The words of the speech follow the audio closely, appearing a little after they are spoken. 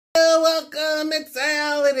it's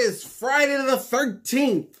Al. It is Friday the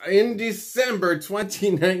 13th in December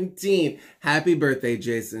 2019. Happy birthday,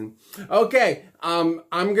 Jason. Okay, I'm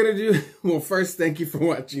gonna do, well, first, thank you for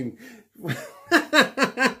watching.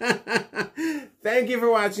 Thank you for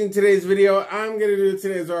watching today's video. I'm gonna do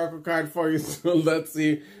today's oracle card for you, so let's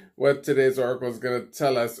see what today's oracle is gonna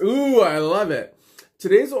tell us. Ooh, I love it.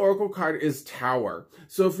 Today's oracle card is Tower.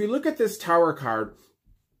 So if you look at this Tower card,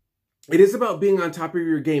 it is about being on top of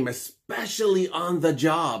your game, especially on the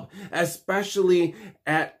job, especially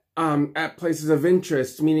at places of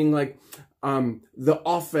interest, meaning like the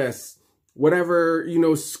office, whatever, you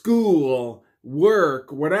know, school,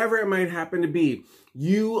 work, whatever it might happen to be.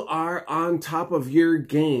 You are on top of your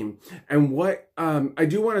game. And what I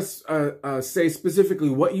do want to say specifically,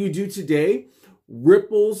 what you do today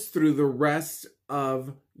ripples through the rest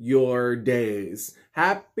of your days.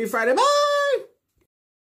 Happy Friday. Bye!